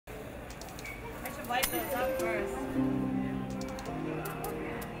light those up first.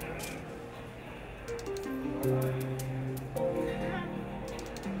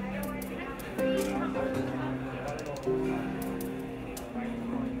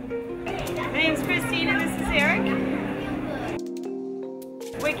 My name's Christina, this is Eric.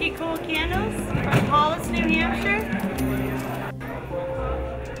 Wicked Cool Candles from Hollis, New Hampshire.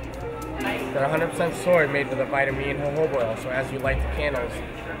 They're 100% soy, made with a vitamin E and jojoba oil, so as you light the candles,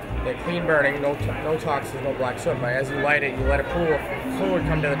 they're clean burning, no toxins, no black soot, but as you light it, you let a pool of fluid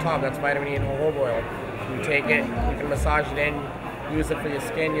come to the top, that's vitamin E and jojoba oil. You take it, you can massage it in, use it for your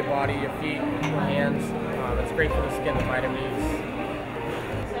skin, your body, your feet, your hands. It's great for the skin, the vitamin E's.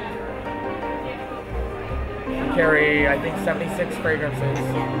 We carry, I think, 76 fragrances.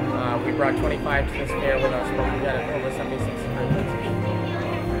 We brought 25 to this fair with us, but we've got over 76 fragrances.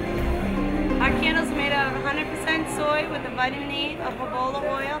 Our candles are made out of 100% soy with a vitamin E, a jojoba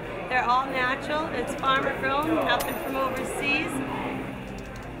oil. They're all natural. It's farmer grown, nothing from overseas.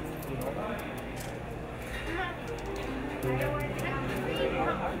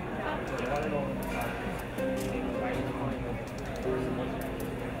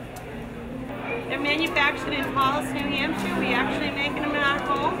 They're manufactured in Hollis, New Hampshire. We actually make them in our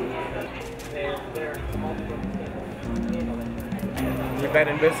home. We've been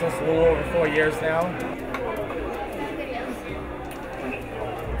in business a little over 4 years now.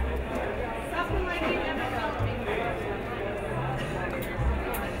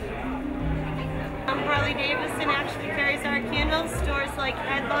 Harley Davidson actually carries our candles. Stores like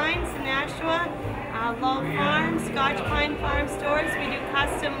Headlines, Nashua, Lowell Farm, Scotch Pine Farm stores. We do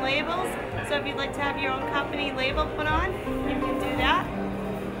custom labels. So if you'd like to have your own company label put on, you can do that.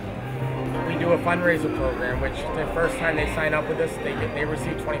 We do a fundraiser program, which the first time they sign up with us, they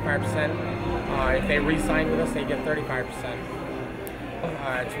receive 25%. If they re-sign with us, they get 35%.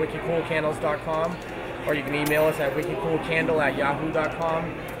 It's wicketcoolcandles.com, or you can email us at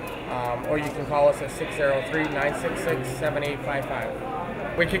wicketcoolcandle@yahoo.com, or you can call us at 603-966-7855.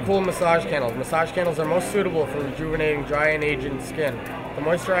 Wicked Cool Massage Candles. Massage candles are most suitable for rejuvenating dry and aging skin. The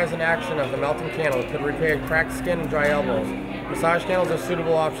moisturizing action of the melting candle could repair cracked skin and dry elbows. Massage candles are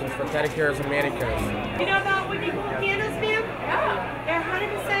suitable options for pedicures and manicures. You know about Wicked Cool Candles, ma'am? Yeah. They're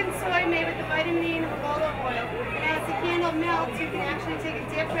 100% soy, made with the vitamin E and jojoba oil. And as the candle melts, you can actually take a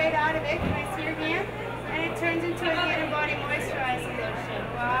dip right out of it. Can I see your hand? And it turns into a hand and body moisturizing lotion.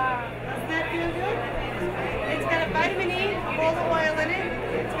 Wow. Doesn't that feel good? It's got a vitamin E, jojoba oil in it.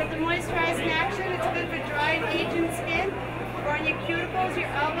 It's got the moisturizing action. It's good for dry and aging skin. Or on your cuticles,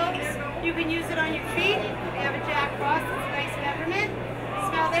 your elbows. You can use it on your feet. We have a Jack Frost, it's a nice peppermint.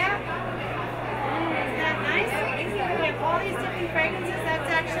 Smell that? Isn't that nice? We have all these different fragrances. That's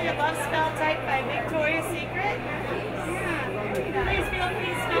actually a Love Spell type by Victoria's Secret. Yeah. Please feel free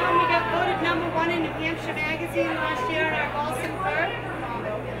to smell them. We got voted #1 in New Hampshire Magazine last year in our Balsam Fir.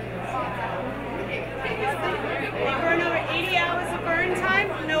 They burn over 80 hours of burn time,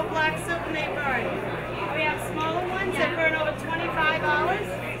 no black soot when they burn. We have smaller ones that burn over 25 hours.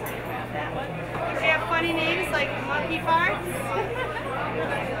 We have funny names like Monkey Farts.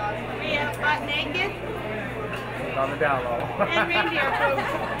 We have Butt Naked. On the down low. And Reindeer Poop.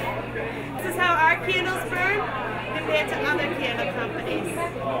 This is how our candles burn compared to other candle companies.